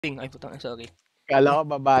Ay, putang, sorry. Kala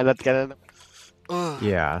ko babanat ka na.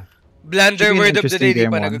 Yeah. Blunder word of the day, di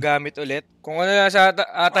pa nagagamit ulit. Kung ano na sa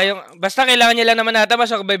ata yung... Basta kailangan niya lang naman ata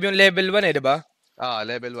masurvive yung level 1 eh, di ba?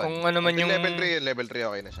 Level 1. Kung ano man yung... Level 3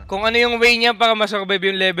 okay na siya. Kung ano yung way niya para masurvive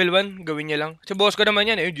yung level 1, gawin niya lang. Sa boss ko naman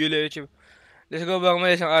yan eh, GLH. Let's go back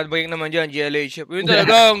may isang outbreak naman dyan, GLH. Yun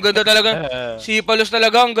talaga, ang ganda talaga. Si Palos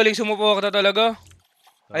talaga, ang galing sumuporta talaga.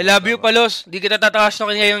 I love you, Palos. Di kita tataas na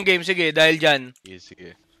ngayong game. Sige, dahil dyan.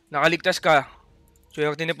 Sige. Nakaligtas ka.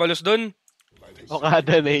 Swerte ni Palos doon.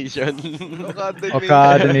 Okada Nation.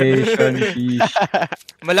 Okada Nation.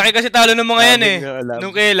 Malaki kasi talo ng mga yan eh.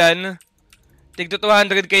 Nung kailan. Tigto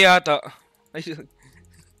 200k yata. Ay,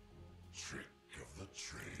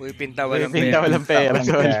 uy, pinta walang pera.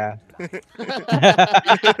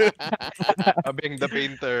 Abeng the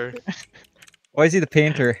painter. Why is he the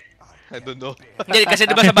painter? I don't know. Hindi, kasi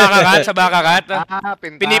diba sa baka kat?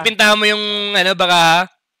 Pinipintahan mo yung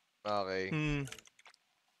baka. Okay.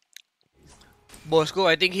 Boss ko,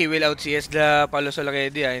 I think he will out CS the Palos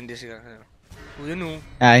already hindi siya. Yun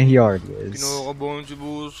He already is. Kinakabahan si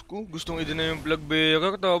boss ko. Gustong i na yung Black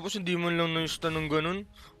Bearer tapos hindi man lang na-stun ng ganun.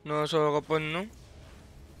 Nasa harapan no.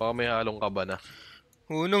 Baka may halong kaba na.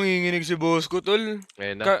 Nanginginig si boss ko tol.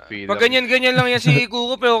 Pag Pag ganyan lang yan si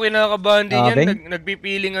Kuko pero kinakabahan din yan.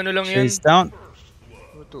 Nagpipiling ano lang yan. Chase down.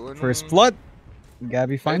 First blood.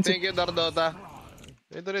 Gabby finds it. Thank you, Dardota.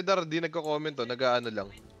 Ito ni Dar, di nagko-comment to. Nag-ano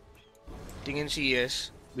lang. Tingin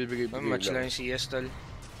CS. Bibigay match lang yung CS tol.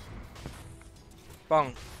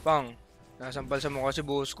 Pang. Nasampal sa mukha si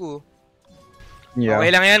boss ko. Yeah.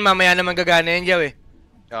 Okay lang yan, mamaya naman gagana yan, Jau eh.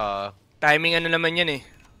 Timing ano naman yan eh.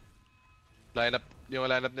 Yung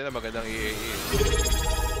lineup nila magandang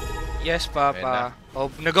Yes, Papa.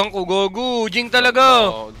 Nagang ko, gogo. Jing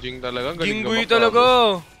talaga. Jing talaga. Jinggoy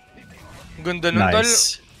talaga. Ganda nun, tol.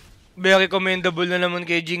 Nice. Very commendable na naman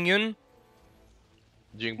kay Jing yun.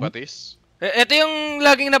 Jing Patis. Ito yung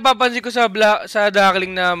laging napapansin ko sa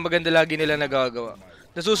Darling na maganda lagi nila nagagawa.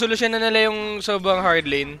 Nasusolusyon na nila yung sobrang hard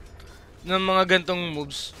lane ng mga gantong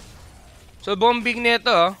moves. Sobrang big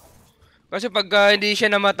nito Kasi pagka hindi siya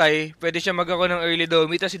namatay, pwede siya magkaroon ng early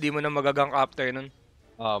domi tapos hindi mo na magagang after nun.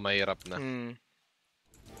 Mahirap na.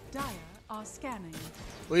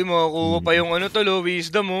 Uy, makakuha pa yung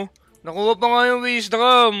wisdom Nakuha pa nga yung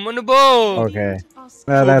wisdom. Ano ba? Okay.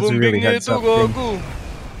 That's really heads up thing.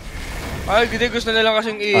 Ay, gusto na lang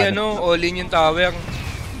kasing all in yung tower.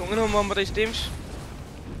 Kung mamatay si Teams.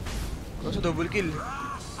 Kaso double kill.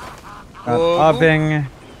 Upping.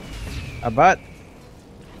 But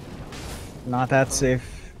not that safe.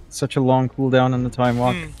 Such a long cooldown on the time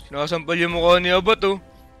walk. Sinasampal yung mukha ni Abat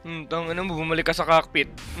tangina mo, bumalik ka sa cockpit.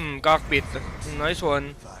 Cockpit. Nice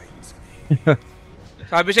one.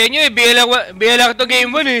 Sabi sa inyo BLR to game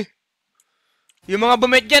 1 eh. Yung mga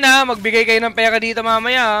bumet dyan magbigay kayo ng pera dito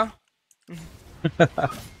mamaya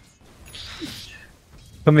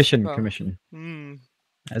Commission.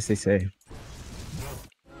 As they say.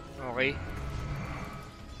 Okay.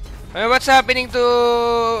 What's happening to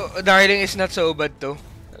Darling is not so bad to.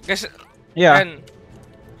 Kasi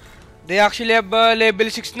they actually have level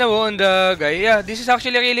 6 now on the guy. Yeah, this is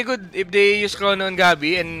actually really good if they use Chrono on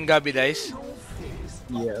Gabi and Gabi dies.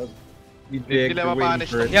 Yeah.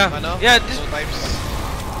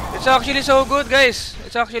 It's actually so good, guys.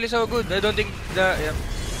 It's actually so good. I don't think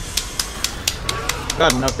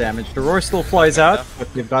Got enough damage. The roar still flies out,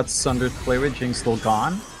 but you've got Sunder to play with. Jing's still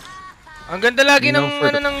gone. Ang ganda lagi ng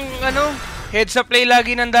heads up play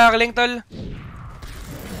lagi ng Darling tol.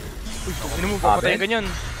 Uy, kung mo papatayin ganyan.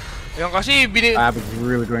 Ayan kasi Ab's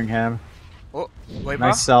really going ham. Buhay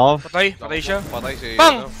pa? Nice self. Patay siya. Patay si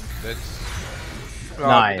Pang!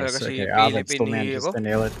 Nice. Okay, Ab still manages to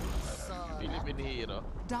nail it.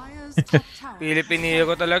 Philippine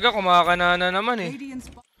Hero talaga, kumakanana naman eh.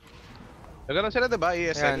 Nagano sila diba?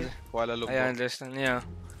 ESL? Kuala Lumpur. I understand, yeah.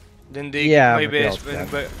 Then they get my best friend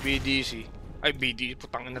BDC. Ay, BDC,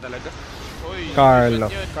 putang ina talaga. Carlo.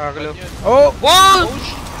 Wow!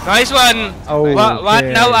 Nice one! What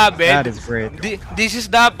now, Abed? That is great. This is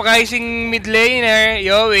the pricing mid laner,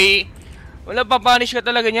 Yowie. Wala pa-punish ka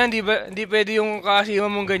talaga niyan, hindi pwede yung kasima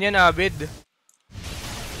mong ganyan, Abed.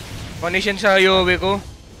 Punish yan sa Yowie ko.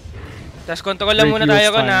 Tapos control lang muna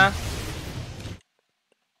tayo ko na.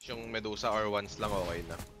 Yung Medusa or once lang okay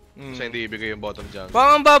na. Kasi hindi ibigay yung bottom jungle.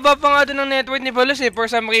 Parang baba pa nga din ng network ni Palos for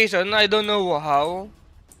some reason. I don't know how.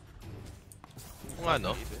 Kung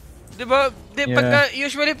ano? Diba?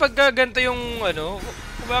 Usually pagka ganito yung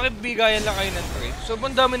bakit bigayan lang kayo ng 3? So,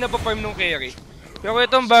 ang dami na pa-farm nung carry. Pero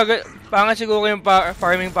itong pangit siguro yung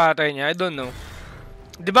farming pattern niya. I don't know.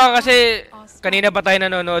 Di ba kasi kanina pa tayo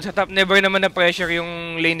nanonood sa top, never naman na pressure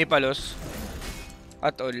yung lane ni Palos.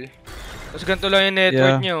 At all. Tapos ganito lang yung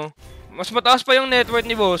network nyo. Mas mataas pa yung network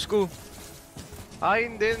ni Bosco.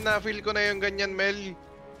 Hindi. Na-feel ko na yung ganyan, Mel.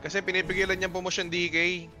 Kasi pinipigilan niyang promotion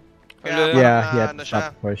DK. Hello? Kaya Yeah, he parang had to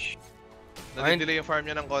stop push. nadidelay yung farm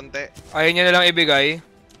niya ng konti. Ayaw niya na lang ibigay.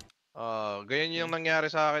 Ganyan yung nangyari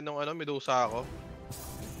sa akin nung Medusa ako.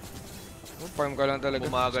 Farm ka lang talaga.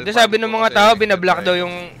 Bumagal Hindi farm sabi ng ko mga kasi tao, binablock nag-try. daw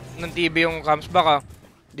yung ng TV yung cams back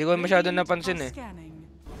Hindi ko masyado napansin eh.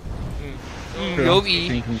 Yogi.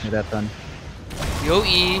 Thinking to that done.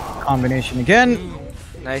 Yogi. Combination again.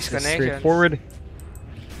 Nice Just connection. straightforward.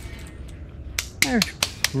 They're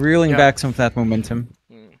reeling back some of that momentum.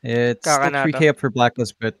 It's still Kakanata. 3k up for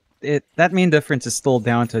Blacklist, but that main difference is still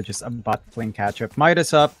down to just a bot playing catch up.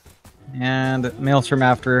 Midas up, and Maelstrom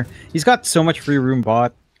after. He's got so much free room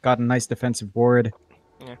bot. Got a nice defensive board.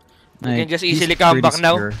 Yeah. Like, You can just he's easily come pretty back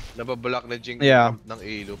now. secure. Nabablock na Jing Yeah. ng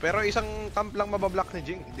Elo. Pero isang camp lang mabablock ni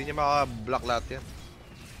Jing. Hindi niya makablock lahat yan.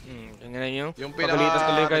 Tingnan nyo. Yung Pagalitas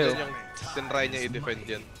tuloy kayo. Yung tinry niya i-defend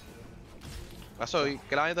yan. Kaso,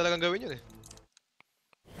 kailangan niya talagang gawin yun eh.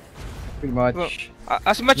 Pretty much.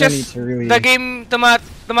 As much No as need to really- the game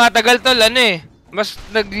tumatagal tol, mas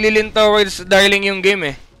naglilin towards Darling yung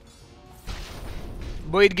game eh.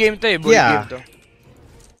 Void game to eh, void Yeah. game to.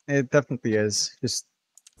 It definitely is. Just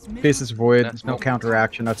faces void, no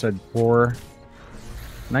counteraction outside boar.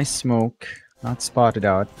 Nice smoke. Not spotted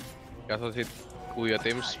out. Kaso si Kuya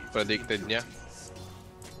Tims, predicted niya.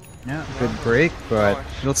 Yeah, good break, but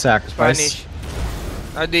he'll sacrifice.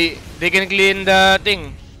 Spanish. They can clean the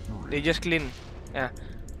thing. They just clean. Yeah.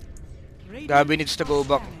 Gabi needs to go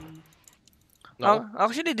back. No?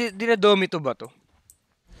 Actually, di na domi to ba to?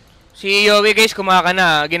 Si Yowie guys, kumaka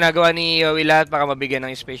na. Ginagawa ni Yowie lahat para mabigyan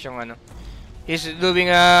ng space yung He's doing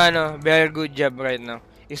a very good job right now.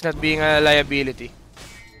 He's not being a liability.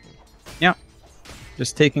 Yeah.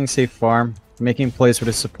 Just taking safe farm, making plays with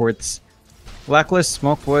his supports. Blacklist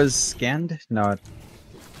smoke was scanned? No.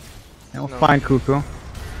 We'll find Cuckoo.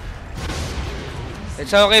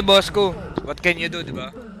 It's okay, Bosco. What can you do, di ba?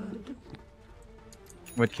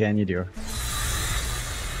 What can you do?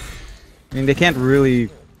 I mean, they can't really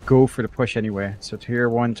go for the push anyway. So tier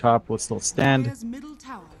 1 top will still stand.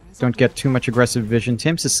 Don't get too much aggressive vision.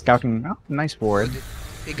 Tims is scouting. Oh, nice ward.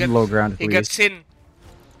 Low ground at He got least. sin.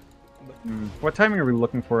 What timing are we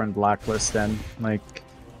looking for on Blacklist then? Like,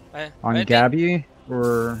 on I think- Gabby?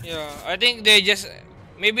 Or... Yeah, I think they just...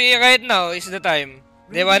 Maybe right now is the time.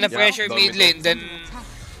 They wanna pressure mid lane,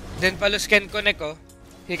 then Palos can connect,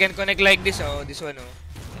 He can connect like this, this one,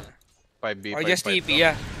 5v5. Or just TP,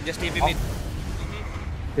 yeah. Just TP mid.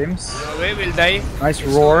 Tims? Yowie will die. Nice It's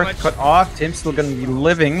roar. too much. Cut off. Tim's still gonna be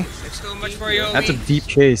living. It's too much for Yowie. That's a deep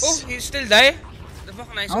chase. Oh, he still die? The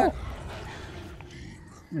fuck, nice one.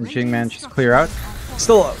 And Jing manages to clear out.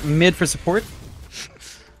 Still mid for support.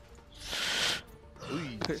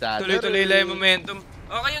 Tuloy-tuloy lang yung momentum.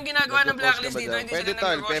 Okay yung ginagawa ng Blacklist dito, hindi Pwede sila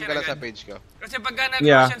tol, PM ka lang sa agad. page ko. Kasi pagka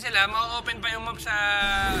nag-caution sila, ma-open pa yung map sa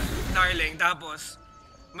Darling, tapos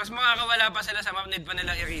mas makakawala pa sila sa map, need pa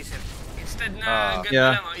nilang i-reset. Instead na ganito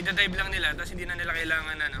lang, ida-dive lang nila, tapos hindi na nila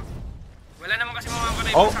kailangan Wala naman kasi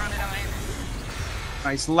mamapatay pa sa kanila ngayon.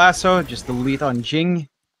 Nice lasso, just delete on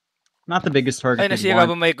Jing. Not the biggest target. Ay, they'd nasira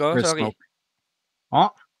ba want mic ko? for Sorry. smoke.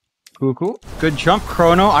 Oh, Cuckoo. Good jump,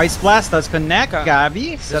 Chrono. Ice Blast does connect.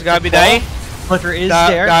 Gabi. Does Gabi die? Flicker is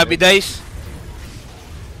there. Gabi dies.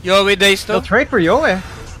 Yowie dies to. They'll trade for Yoe.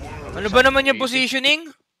 Ano ba naman yung positioning?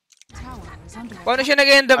 Paano siya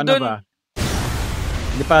nag-end up Ano dun? ba?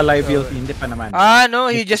 Hindi pa liability, hindi pa naman. No,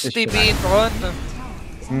 he just TP in front.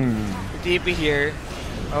 TP here.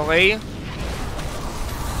 Okay.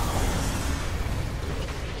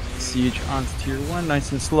 Siege on tier 1,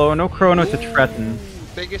 nice and slow. No Chrono to threaten.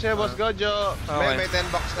 Thank you sir, Boss Gojo. Okay. May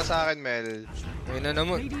 10 bucks ka sa akin, Mel. Ayun na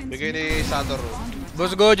naman. Bigay ni Satoru.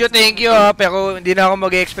 Boss Gojo, thank you pero hindi na ako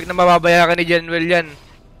mag-expect na mababayaran ni Januel yan.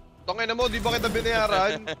 Tongin na mo, di ba kita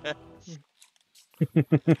binayaran?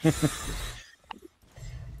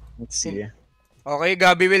 Let's see. Okay,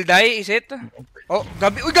 Gabi will die, is it? Oh,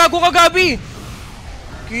 Gabi. Uy, gago ka, Gabi!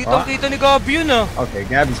 Kitang-kita ni Gabi yun, Okay,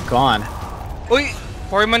 Gabby's gone. Uy,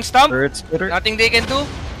 4-man stomp? Turret splitter? Nothing they can do?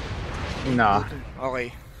 Nah.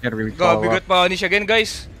 Okay. Gotta really follow Gabi up. got punish again,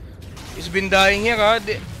 guys. He's been dying here,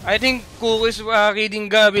 I think Kuko is reading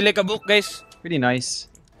Gabi like a book, guys. Pretty nice.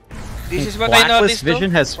 This is what I Blacklist noticed,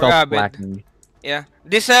 vision has for felt Gabi. blackened. Yeah.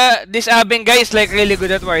 This Abeng guy is like really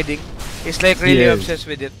good at warding. He's like really He is. obsessed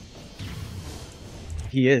with it.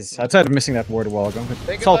 He is. Outside of missing that ward a while ago, but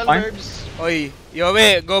Thank it's you, all fine. Talverbs. Oy,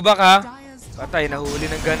 Yowie, go back ha. Patay, nahuli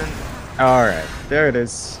ng ganun. Alright, there it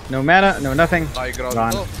is. No mana, no nothing. High ground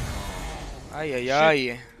Gone. to.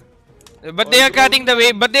 Ay. But they are cutting the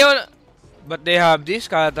wave. But they have this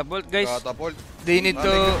catapult, guys. Catapult. They need to.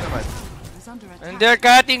 Maligit naman. And they're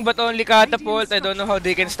cutting, but only catapult. I don't know how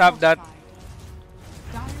they can stop that.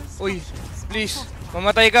 Uy, please,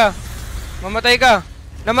 mamatay ka.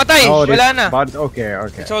 Namatay. Oh, Wala na. Okay.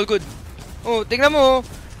 It's all good. Oh, tingnan mo.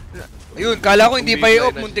 Ayun, kala ko hindi pa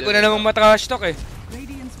i-off. Munti ko na namang matrash talk eh.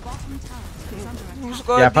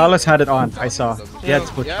 Yeah, Palace had it on. I saw. He had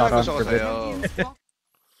split shot on gusto ko for a bit. sa'yo.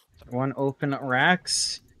 One open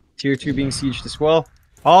racks. Tier 2 being sieged as well.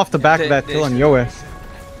 Off the back of that kill on Yoe.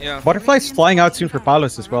 Yeah. Butterfly's flying out soon for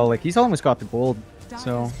Palos as well. Like, he's almost got the gold.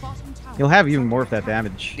 So, he'll have even more of that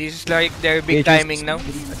damage. This is like their big timing now.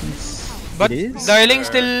 But It is? Darling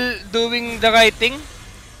still doing the right thing.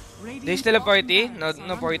 They still a party? No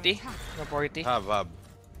party. No party. Have.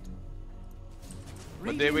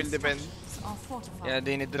 But they will defend. Yeah,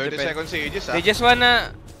 they need to 30 defend. seconds ages They just wanna.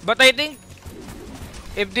 But I think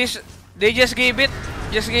if this, they just gave it,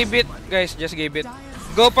 guys, just gave it.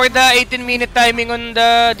 Go for the 18-minute timing on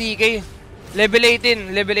the DK. Level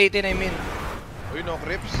 18 I mean. Uy, no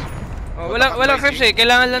creeps. Oh, walang creeps eh.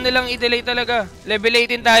 Kailangan lang nilang i-delay talaga. Level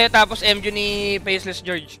 18 tayo tapos MJ ni Faceless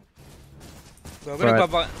George.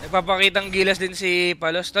 Gago, nagpapakitang gilas din si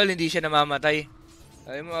Palos. Tol, hindi siya namamatay.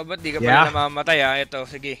 Sabi mo, ba't di ka pala namamatay ha? Ito,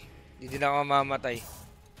 sige. Hindi din ako mamamatay.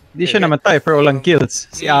 Hindi siya namatay pero walang kills.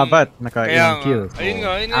 Si Abat naka-ilang kills. Ayun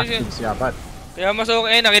nga siya. Active si Abat. Kaya mas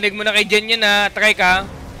okay, nakinig mo na kay Jen yun ha. Try ka.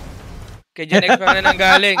 Kay Jen X pa na nang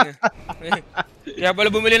galing. Kaya pala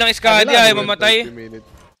bumili ng Skadi ay mamatay.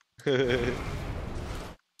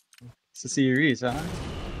 Sa series, ha?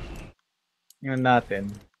 Yun natin.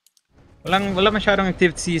 Wala masyadong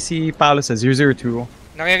activity si Paolo sa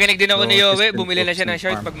 002. Nakikinig din ako So, ni Yoe, just bumili na siya ng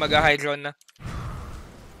short pag mag-high ground na.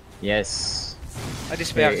 Yes.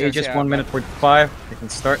 Despair Okay, just 1 minute 45. They can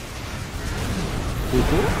start.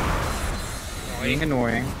 Okay. Being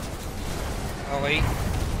annoying. Okay.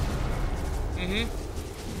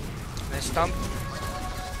 Nice stomp.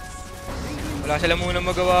 Wala sila muna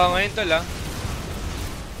magawa ngayon tol ha.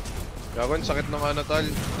 Gawin, sakit ng ano tol.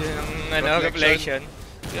 Yung reflection.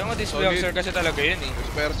 Kaya nga Disperser kasi talaga yun eh.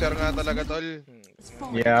 Disperser nga talaga tol.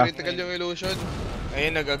 Yeah. Critical yung illusion.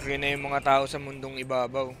 Ayun, nag-agree na yung mga tao sa mundong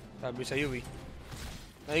ibabaw. Sabi sa'yo eh.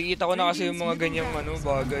 Nakikita ko na kasi yung mga ganyang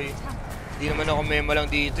bagay. Hindi naman ako mema lang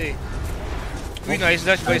dito eh. Uy, nice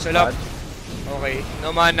dash by Salap. Okay,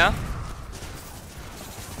 no mana.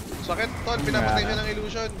 Sakit tol, pinapatay siya ng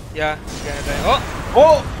illusion. Yeah, gana tayo.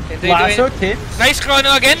 Oh! Lasso tip. Nice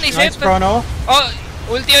chrono again, is Nice it? chrono. Oh,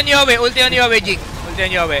 ulti on Yoe, Jig. Ulti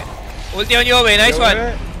on Yoe, nice one.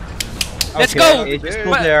 Let's go! Aegis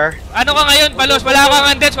still there. Ano ka ngayon, Palos? Wala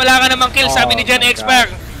kang undeads, wala ka namang kill, sabi ni JOHNXFIRE.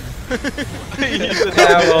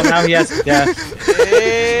 Yeah, well, now he has death.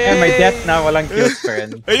 And my death now, walang kills pa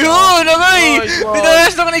rin. Ayun, okay!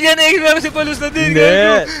 Pinarastok ni JOHNXFIRE si Palos na din.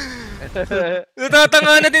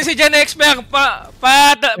 Natatangahan na din si JOHNXFIRE.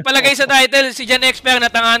 Palagay sa title, si JOHNXFIRE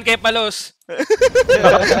natangahan kay Palos.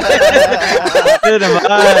 Ito naman.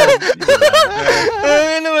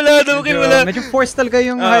 Ay, wala daw kill, wala. Medyo forced talaga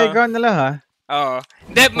yung high ground nila ha. Oo.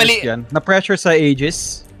 Hindi, mali. Na-pressure sa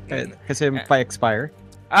Aegis. Kasi pa-expire.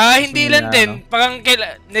 Hindi lang din. Parang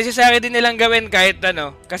necessary din nilang gawin kahit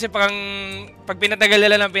ano. Kasi parang pag pinatagal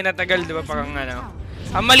nila ng pinatagal, di ba parang ano.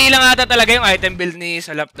 Ang mali lang ata talaga yung item build ni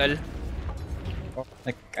Salaptal.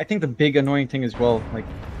 Like, I think the big annoying thing as well, like,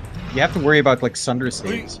 you have to worry about like Sunder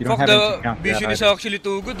saves. You don't have anything to counter vision that is actually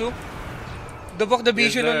too good, oh. The fuck the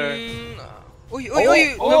vision on... Uy!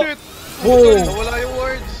 Nawala yung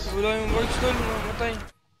words. Wala yung words doon, mamatay.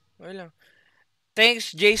 Okay lang.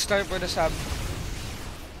 Thanks, J-Star, for the sub.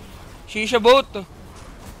 Shisha boat.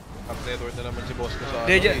 Update na naman si boss ko sa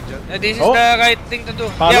This is the right thing to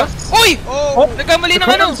do. Palos? Yeah. Uy! Nagkamali ng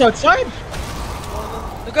ano? Outside?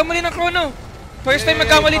 Nagkamali ng chrono. First time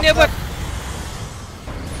magkamali niya ba't?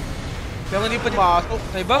 Pero hindi pa din.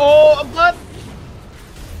 Ay ba? Oh, Abat!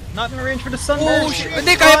 Not in range for the Sunder. Oh, shit.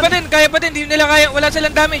 Hindi, kaya pa din. Hindi nila kaya. Wala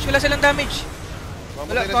silang damage.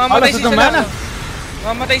 Mamamatay si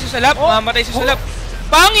Salap. Mamamatay si Salap.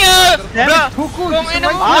 Pangya! Kung ina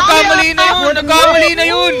mo, nagkamali na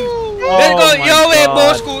yun. Let's go, Yoe,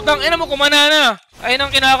 boss ko. Tang ina mo, kumana na. Ayun ang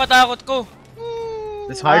kinakatakot ko.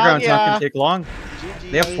 This high ground's not gonna take long.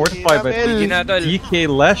 They have fortified by DK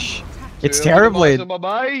Lesh. It's Terrorblade.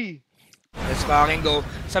 Let's fucking go.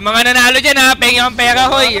 Sa mga nanalo dyan ha, pengi ang pera,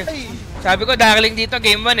 hoy. Sabi ko, Darling dito,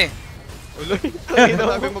 game 1 eh.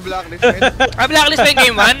 Sabi mo Blacklist. Blacklist ba yung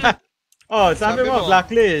game 1? Oh, sabi mo,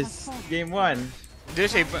 Blacklist. Game 1.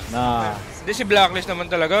 Hindi, Nah. Hindi si Blacklist naman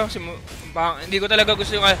talaga. Hindi ko talaga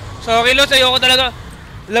gusto yung... Sorry, Los, ayoko talaga.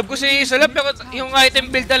 Love ko si Isolap, pero yung item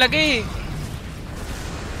build talaga eh.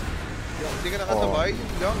 Hindi ka nakasabay.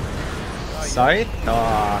 Sight?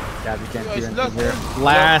 Oh, God, we can't do anything here.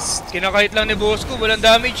 Blast! Kinakahit lang ni boss ko, walang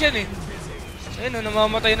damage yan eh. Ayun o,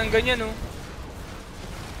 namamatay ng ganyan o.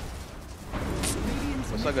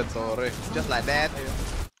 Masagad, sorry. Just like that.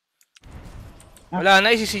 Wala na,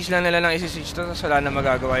 isi-siege lang nila ng isi-siege to, tapos wala na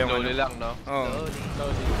magagawa yung Slowly lang, no? Oo.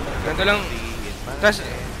 Ganito lang. Tapos,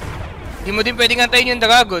 hindi mo din pwedeng antayin yung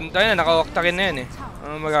dragon. Tayo na, naka-walk-takin na yan eh.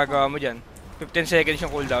 Ano magagawa mo dyan? 15 seconds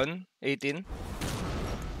yung cooldown? 18?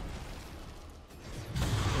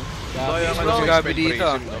 Si Gabi dito.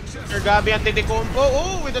 Sir Gabi ang titikombo.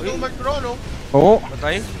 Oh, with the 2-mark chrono. Oh,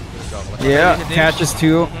 Patay? yeah, catches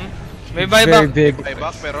two. May Very buyback. big.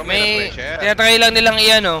 Buyback, pero may May, tinatry lang nilang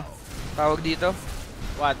iyan o. Tawag dito.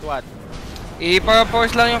 What?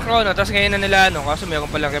 I-force lang yung chrono, tapos ngayon na nila ano, kaso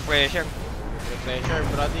meron palang repression. Pressure,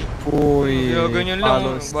 brody. Uy, Kaya ganyan lang,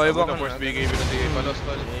 Palos. buyback Ano, first big game na si Palos,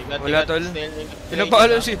 tol. Wala, tol.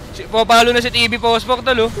 Papalo na si TV Postpok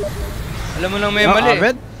tol oh. Alam mo nang may No, mali.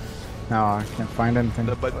 Ahmed? No, I can't find anything.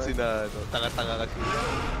 Laban sila, no? Tanga-tanga kasi.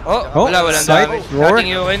 Oh, walang sight, damage. roar. Nothing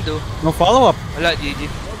you can do. No follow-up. Wala, GG.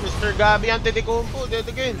 Mr. Gabi ang titikombo. Dead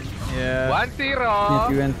again. Yeah, 1-0! can't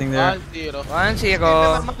do anything there. 1-0.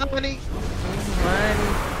 1-0. Money!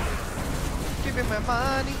 Give me my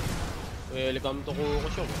money! Welcome to Kuko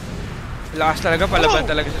Show. Lakas talaga, palaban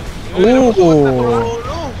talaga. Ooh, Oh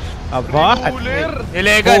no! Abat.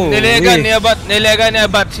 Nilegan ni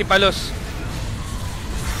Abat si Palos.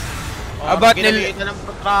 Abat Ginamitan ng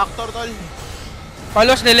protractor, tol.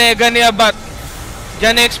 Palos nilegan ni Abat.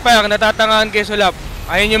 JOHNXFIRE, natatangahan kay Sulap.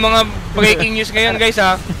 Ayun yung mga breaking news ngayon guys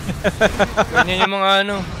ha. Ganyan yung mga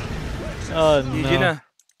ano. Oh GG no. na.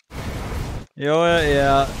 Yo,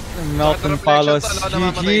 yeah. Melton Palos.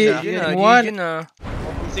 GG. GG na.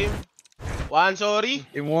 Sim. One, sorry.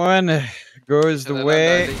 In one goes the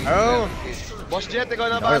way. Oh. Boss Jet,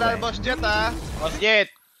 ikaw na bahala, Boss Jet, ha? Boss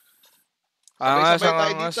Jet. Angas, Sabay-sabay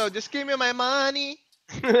tayo angas. dito. Just give me my money!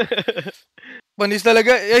 Panis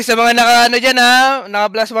talaga. Sa mga naka ano dyan ha, naka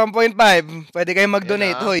plus 1.5. Pwede kayong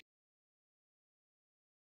mag-donate, hoy.